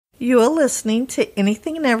You are listening to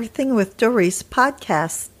Anything and Everything with Doris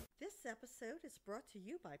podcast. This episode is brought to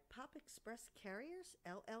you by Pop Express Carriers,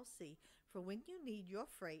 LLC, for when you need your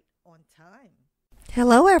freight on time.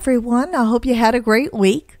 Hello, everyone. I hope you had a great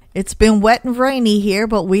week. It's been wet and rainy here,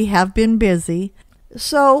 but we have been busy.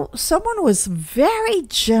 So, someone was very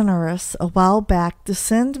generous a while back to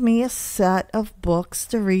send me a set of books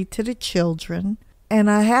to read to the children. And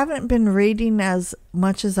I haven't been reading as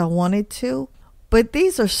much as I wanted to. But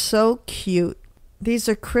these are so cute. These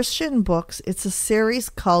are Christian books. It's a series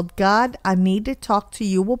called God, I Need to Talk to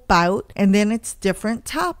You About. And then it's different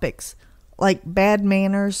topics like bad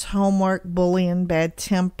manners, homework, bullying, bad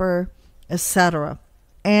temper, etc.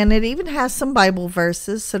 And it even has some Bible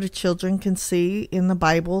verses so the children can see in the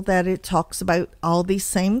Bible that it talks about all these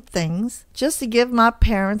same things. Just to give my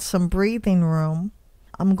parents some breathing room,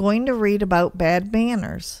 I'm going to read about bad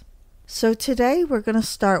manners. So today we're going to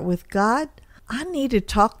start with God, I need to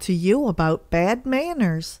talk to you about bad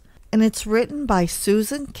manners, and it's written by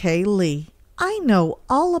Susan K. Lee. I know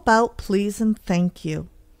all about please and thank you.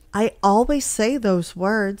 I always say those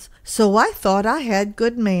words, so I thought I had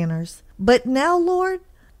good manners. But now, Lord,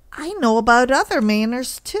 I know about other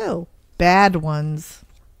manners too, bad ones.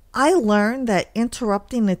 I learned that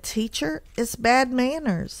interrupting a teacher is bad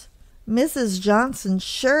manners. Mrs. Johnson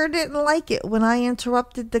sure didn't like it when I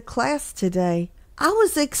interrupted the class today. I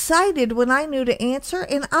was excited when I knew the answer,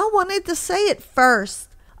 and I wanted to say it first.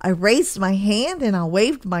 I raised my hand and I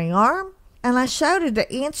waved my arm, and I shouted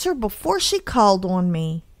the answer before she called on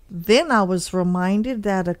me. Then I was reminded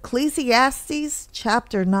that Ecclesiastes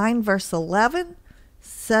chapter 9 verse 11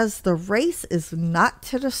 says the race is not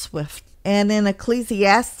to the swift. And in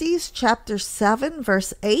Ecclesiastes chapter 7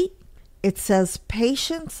 verse 8, it says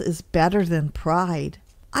patience is better than pride.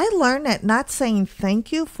 I learned that not saying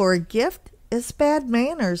thank you for a gift is bad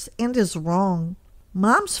manners and is wrong.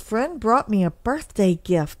 Mom's friend brought me a birthday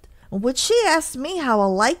gift. When she asked me how I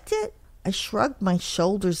liked it, I shrugged my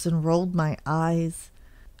shoulders and rolled my eyes.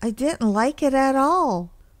 I didn't like it at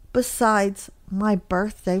all. Besides, my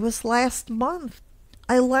birthday was last month.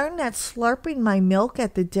 I learned that slurping my milk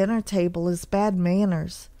at the dinner table is bad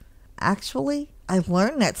manners. Actually, I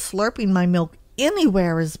learned that slurping my milk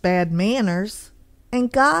anywhere is bad manners.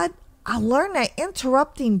 And God, I learned that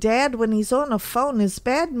interrupting Dad when he's on the phone is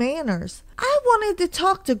bad manners. I wanted to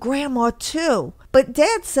talk to Grandma too, but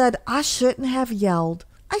Dad said I shouldn't have yelled.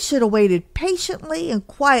 I should have waited patiently and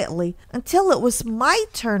quietly until it was my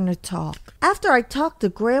turn to talk. After I talked to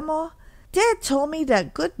Grandma, Dad told me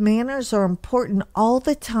that good manners are important all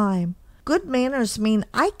the time. Good manners mean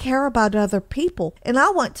I care about other people and I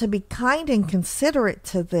want to be kind and considerate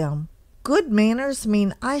to them. Good manners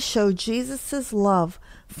mean I show Jesus' love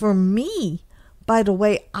for me by the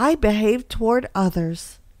way I behave toward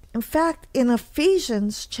others. In fact, in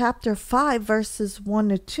Ephesians chapter 5 verses 1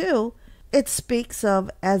 to 2, it speaks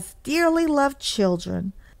of, as dearly loved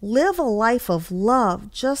children, live a life of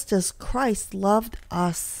love just as Christ loved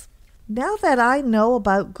us. Now that I know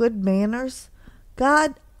about good manners,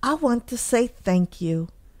 God, I want to say thank you.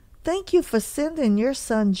 Thank you for sending your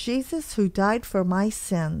son Jesus who died for my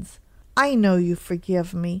sins. I know you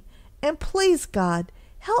forgive me. And please, God,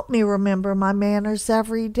 help me remember my manners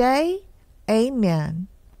every day. Amen.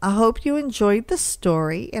 I hope you enjoyed the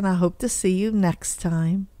story, and I hope to see you next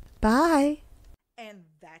time. Bye. And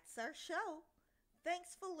that's our show.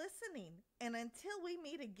 Thanks for listening. And until we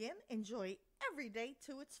meet again, enjoy every day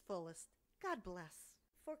to its fullest. God bless.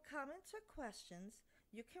 For comments or questions,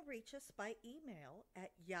 you can reach us by email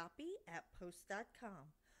at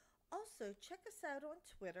yopi@post.com. Also, check us out on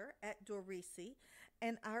Twitter at Dorisi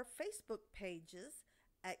and our Facebook pages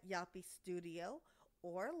at Yopi Studio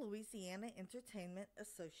or Louisiana Entertainment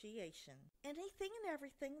Association. Anything and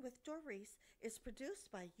Everything with Doris is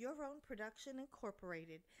produced by Your Own Production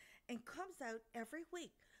Incorporated and comes out every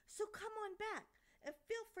week. So come on back and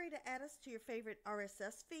feel free to add us to your favorite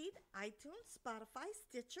RSS feed, iTunes, Spotify,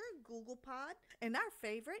 Stitcher, Google Pod, and our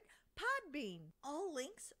favorite, Podbean. All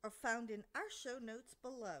links are found in our show notes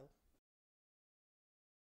below.